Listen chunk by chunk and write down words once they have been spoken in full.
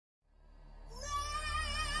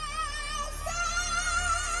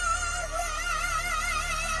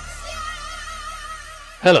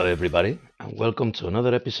Hello, everybody, and welcome to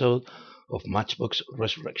another episode of Matchbox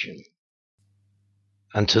Resurrection.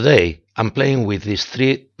 And today I'm playing with these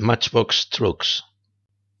three Matchbox trucks,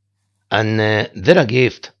 and they're a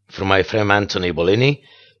gift from my friend Anthony Bolini.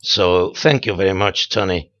 So thank you very much,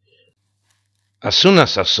 Tony. As soon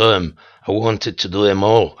as I saw them, I wanted to do them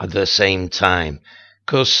all at the same time,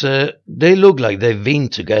 because they look like they've been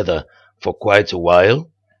together for quite a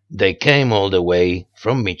while. They came all the way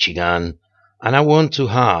from Michigan, and I want to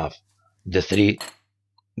have the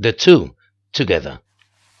two together.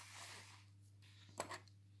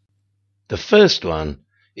 The first one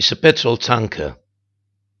is a petrol tanker,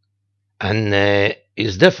 and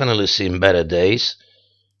it's definitely seen better days.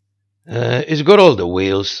 It's got all the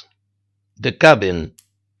wheels. The cabin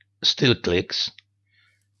still clicks,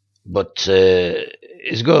 but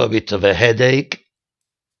it's got a bit of a headache,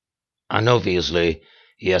 and obviously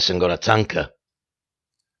he hasn't got a tanker.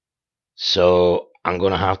 So I'm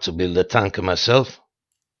gonna have to build a tanker myself.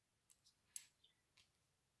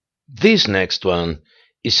 This next one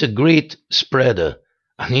is a grit spreader,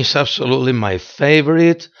 and it's absolutely my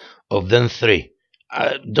favorite of them three.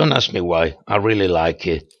 Don't ask me why, I really like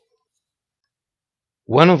it.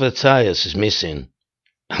 One of the tires is missing,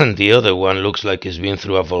 and the other one looks like it's been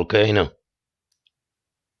through a volcano.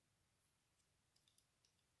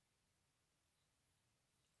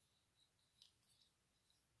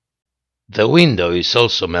 The window is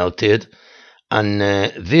also melted, and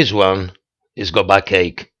this one is got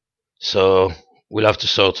backache, so we'll have to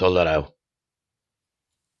sort all that out.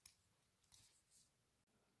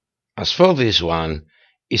 As for this one,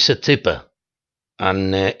 it's a tipper,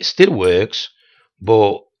 and it still works,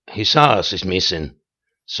 but his ass is missing,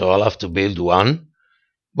 so I'll have to build one.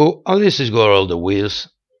 But at least it's got all the wheels,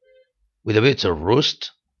 with a bit of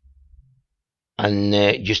rust,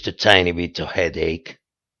 and just a tiny bit of headache.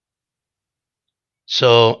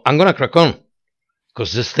 So I'm gonna crack on,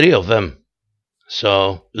 because there's three of them,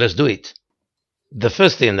 so let's do it. The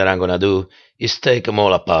first thing that I'm gonna do is take them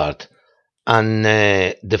all apart, and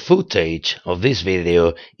the footage of this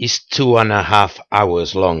video is 2.5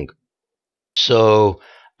 hours long, so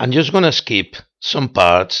I'm just gonna skip some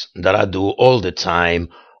parts that I do all the time,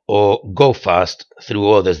 or go fast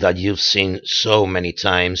through others that you've seen so many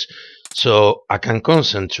times, so I can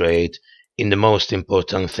concentrate in the most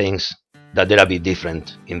important things that there'll be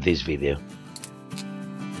different in this video.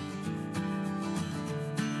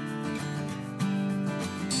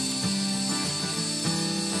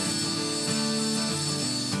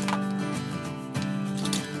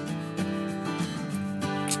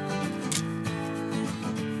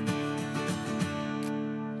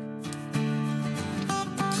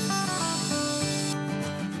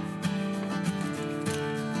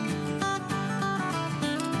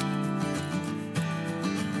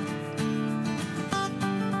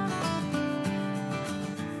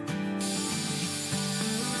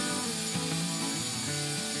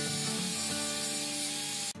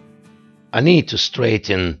 I need to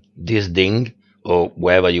straighten this ding, or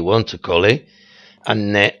whatever you want to call it,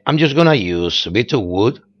 and I'm just gonna use a bit of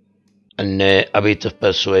wood and a bit of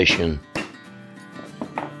persuasion.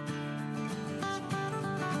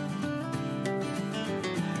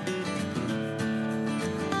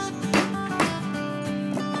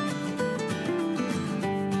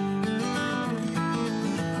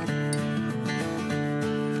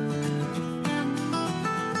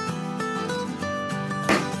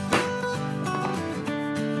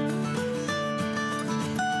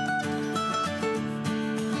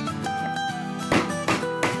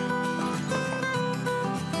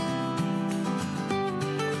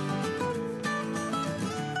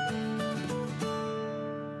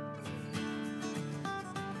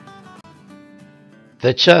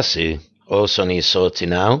 The chassis also needs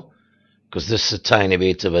sorting out, because there's a tiny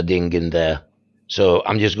bit of a ding in there, so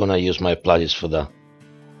I'm just gonna use my pliers for that.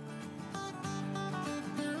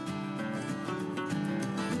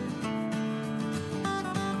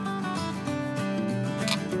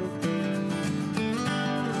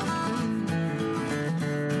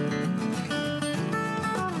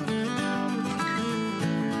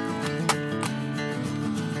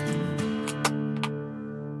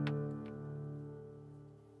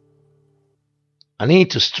 I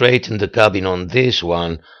need to straighten the cabin on this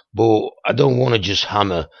one, but I don't want to just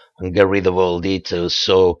hammer and get rid of all details,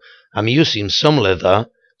 so I'm using some leather,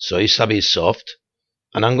 so it's a bit soft,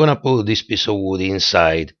 and I'm gonna put this piece of wood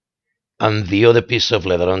inside, and the other piece of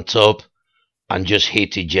leather on top, and just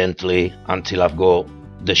hit it gently until I've got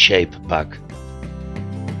the shape back.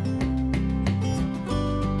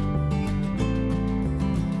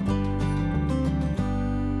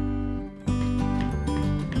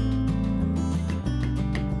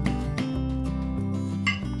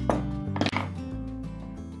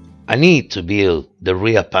 I need to build the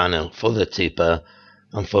rear panel for the tipper,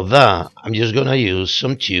 and for that I'm just gonna use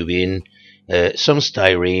some tubing, some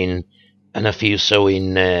styrene and a few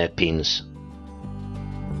sewing pins.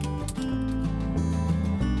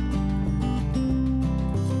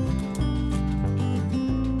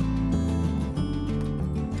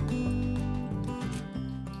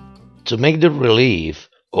 To make the relief,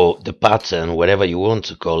 or the pattern, whatever you want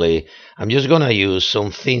to call it, I'm just gonna use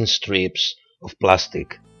some thin strips of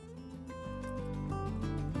plastic.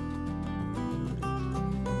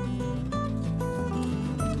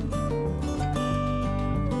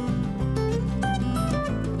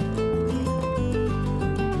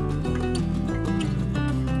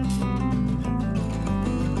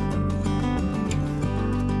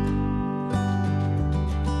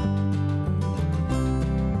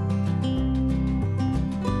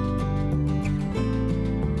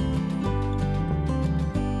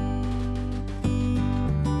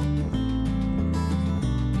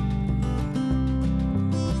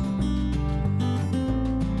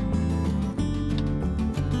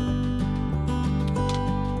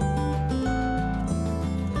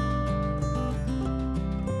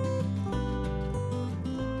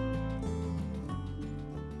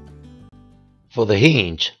 For the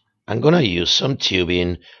hinge, I'm gonna use some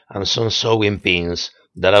tubing and some sewing pins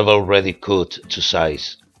that I've already cut to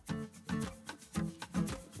size.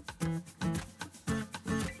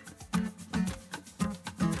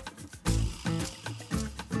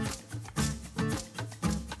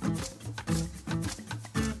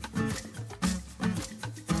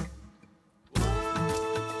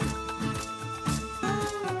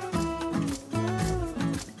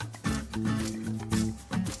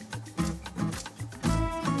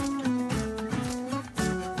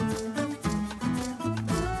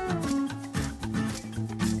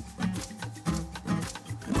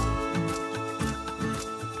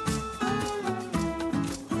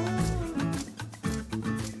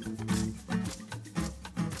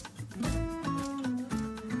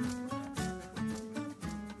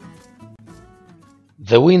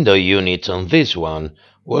 The window unit on this one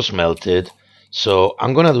was melted, so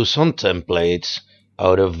I'm gonna do some templates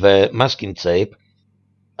out of masking tape,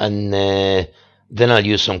 and then I'll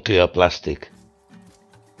use some clear plastic.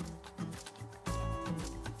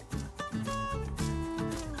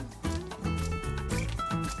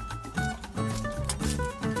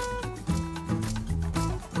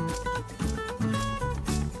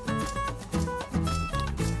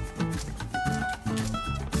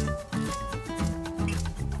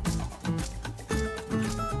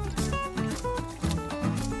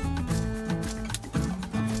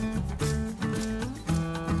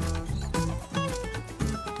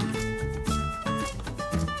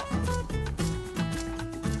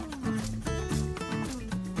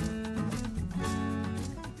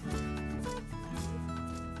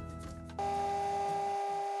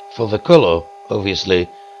 For the color, obviously,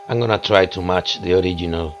 I'm gonna try to match the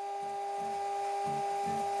original.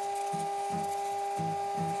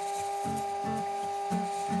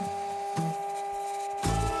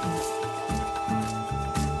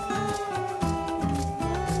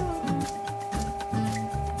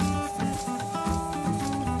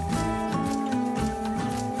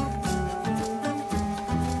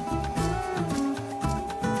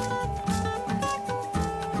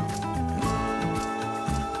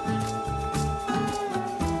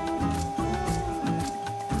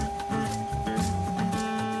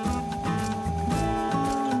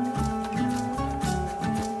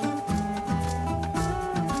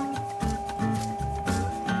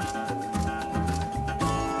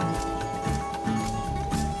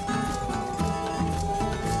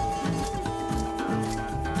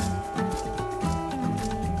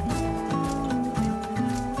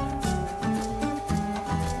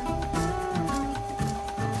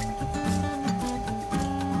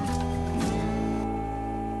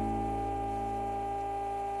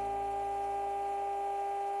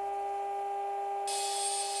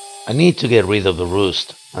 I need to get rid of the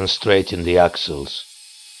rust and straighten the axles.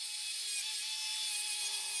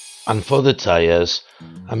 And for the tires,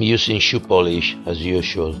 I'm using shoe polish as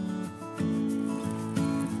usual.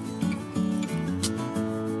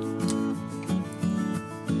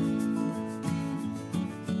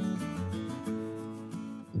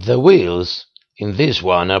 The wheels in this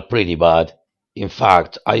one are pretty bad. In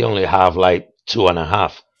fact, I only have like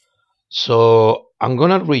 2.5. So I'm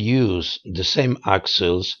gonna reuse the same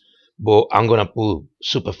axles, but I'm gonna put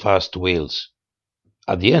super fast wheels.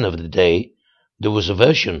 At the end of the day, there was a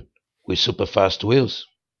version with super fast wheels.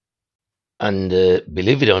 And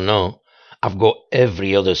believe it or not, I've got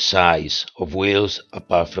every other size of wheels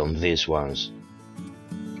apart from these ones.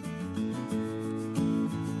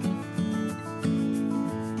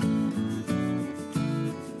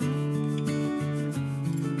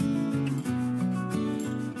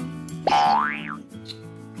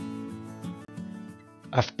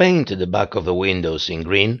 I've painted the back of the windows in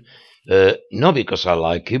green, not because I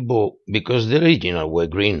like it, but because the original were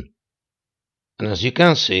green. And as you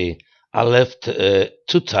can see, I left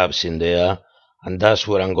 2 tabs in there, and that's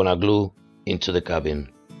where I'm gonna glue into the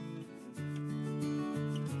cabin.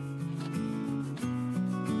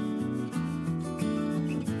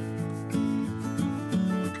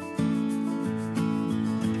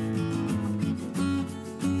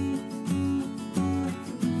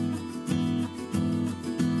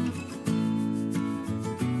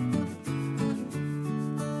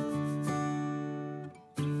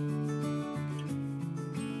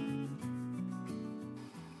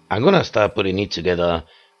 I'm gonna start putting it together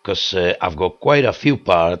because I've got quite a few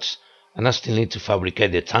parts and I still need to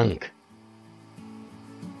fabricate the tank.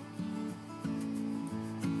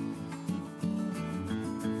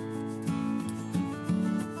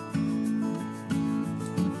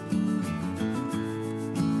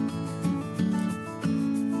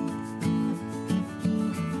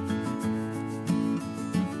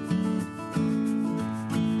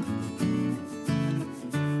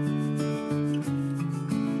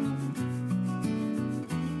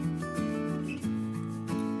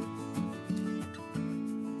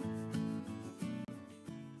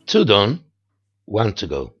 Two done, one to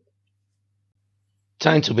go.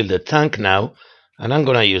 Time to build the tank now, and I'm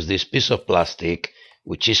gonna use this piece of plastic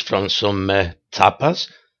which is from some tapas.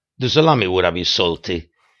 The salami would have been salty,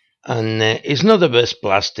 and it's not the best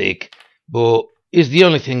plastic, but it's the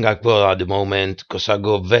only thing I've got at the moment because I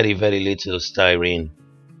got very little styrene.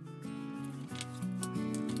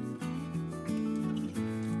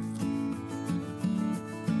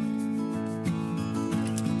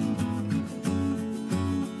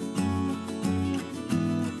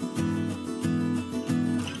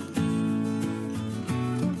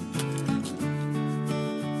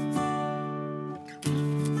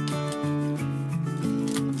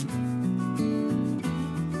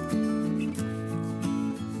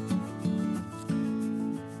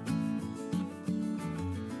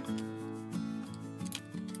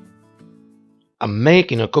 I'm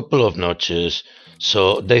making a couple of notches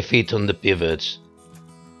so they fit on the pivots.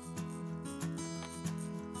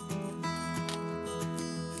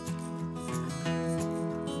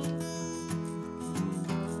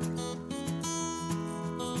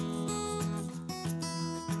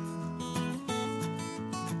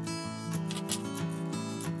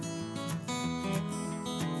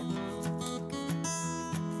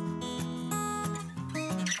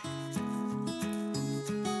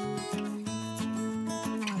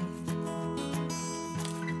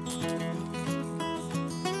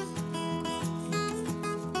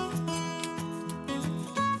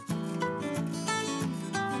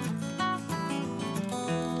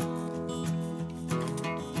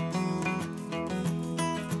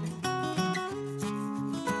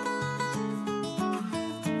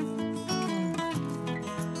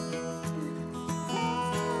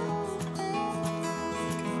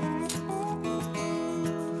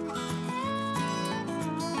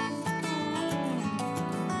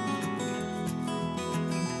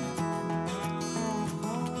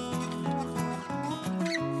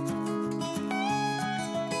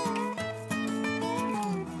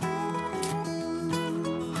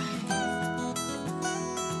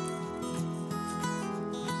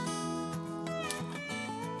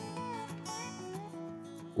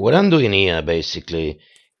 What I'm doing here basically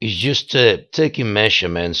is just taking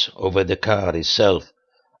measurements over the car itself,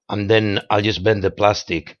 and then I'll just bend the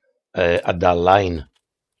plastic at that line.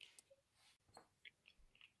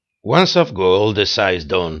 Once I've got all the sides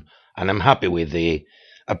done and I'm happy with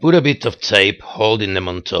I put a bit of tape holding them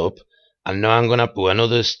on top, and now I'm gonna put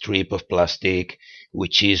another strip of plastic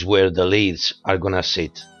which is where the leads are gonna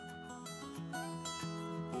sit.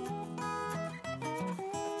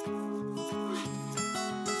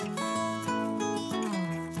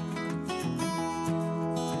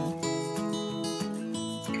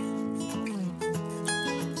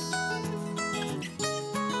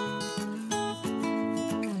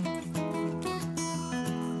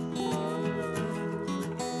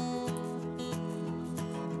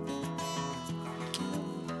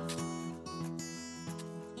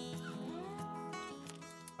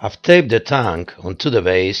 I've taped the tank onto the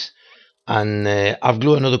base, and I've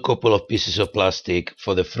glued another couple of pieces of plastic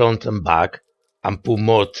for the front and back, and put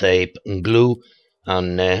more tape and glue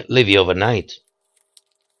and leave it overnight.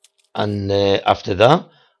 And after that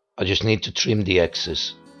I just need to trim the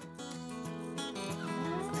excess.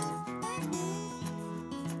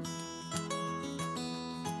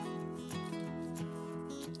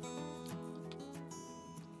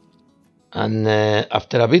 And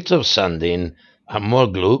after a bit of sanding and more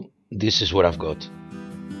glue, this is what I've got.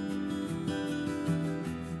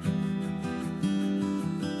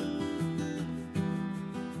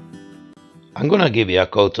 I'm gonna give it a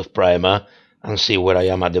coat of primer and see where I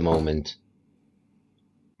am at the moment.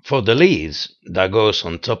 For the leads that goes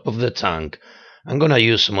on top of the tank, I'm gonna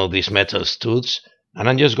use some of these metal studs and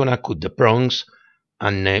I'm just gonna cut the prongs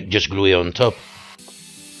and just glue it on top.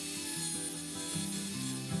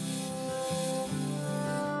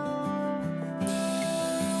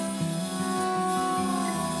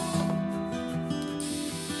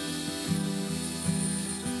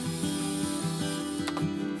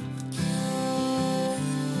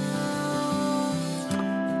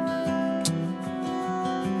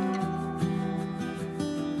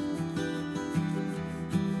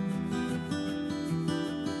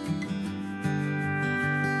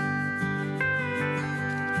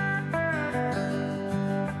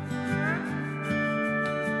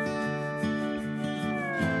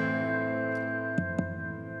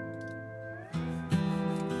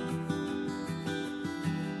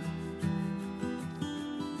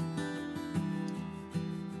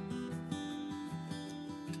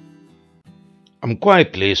 I'm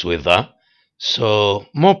quite pleased with that, so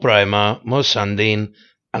more primer, more sanding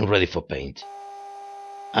and ready for paint.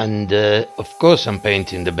 And of course I'm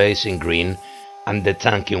painting the base in green and the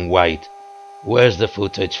tank in white. Where's the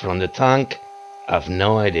footage from the tank? I've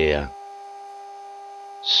no idea.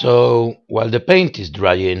 So while the paint is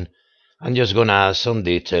drying, I'm just gonna add some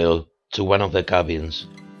detail to one of the cabins.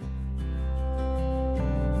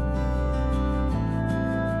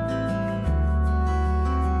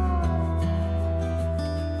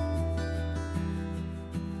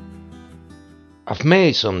 I've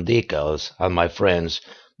made some decals at my friend's,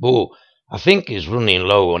 but I think it's running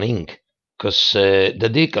low on ink, cause the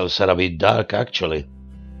decals are a bit dark actually.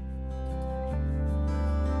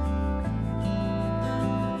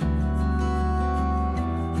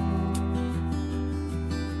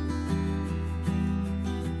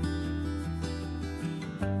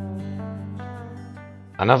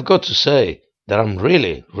 And I've got to say that I'm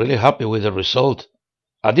really happy with the result.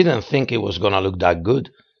 I didn't think it was gonna look that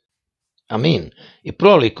good. I mean, it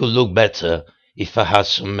probably could look better if I had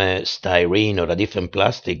some styrene or a different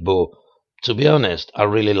plastic, but to be honest, I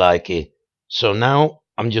really like it. So now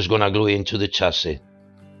I'm just gonna glue it into the chassis.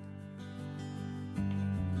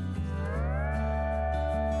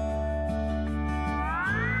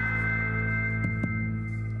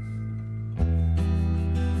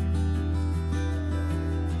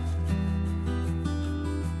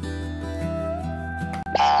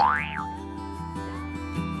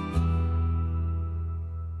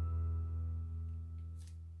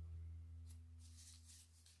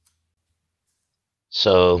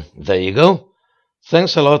 So there you go.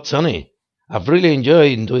 Thanks a lot, Tony. I've really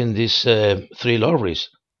enjoyed doing these 3 lorries.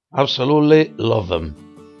 Absolutely love them.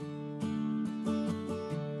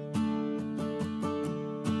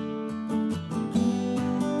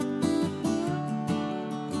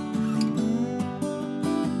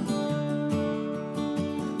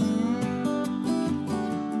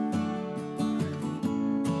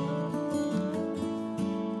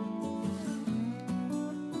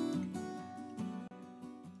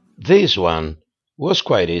 This one was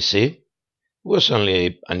quite easy. It was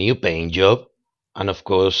only a new paint job and of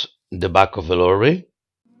course the back of the lorry,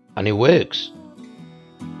 and it works.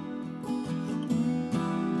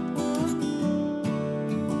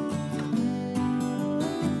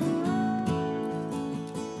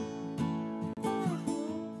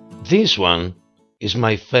 This one is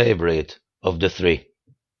my favorite of the 3.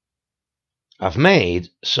 I've made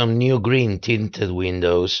some new green tinted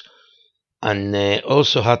windows and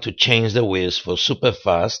also had to change the wheels for super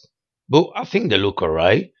fast, but I think they look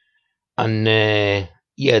alright. And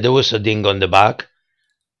yeah, there was a ding on the back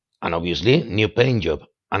and obviously new paint job,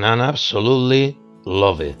 and I absolutely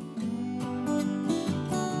love it.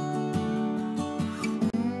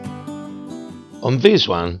 On this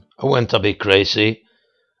one I went a bit crazy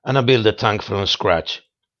and I built the tank from scratch.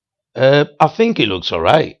 I think it looks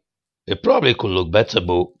alright. It probably could look better,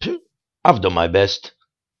 but I've done my best.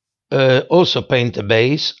 Also paint the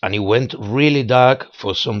base and it went really dark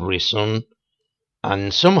for some reason,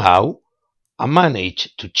 and somehow I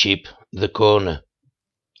managed to chip the corner.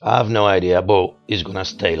 I have no idea, but it's gonna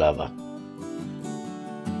stay like that.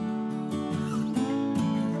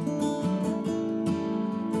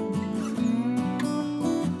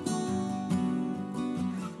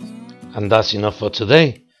 And that's enough for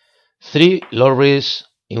today. 3 lorries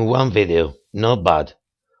in one video, not bad.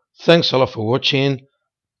 Thanks a lot for watching.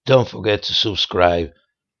 Don't forget to subscribe,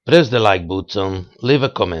 press the like button, leave a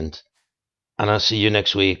comment, and I'll see you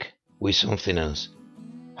next week with something else.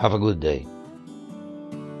 Have a good day.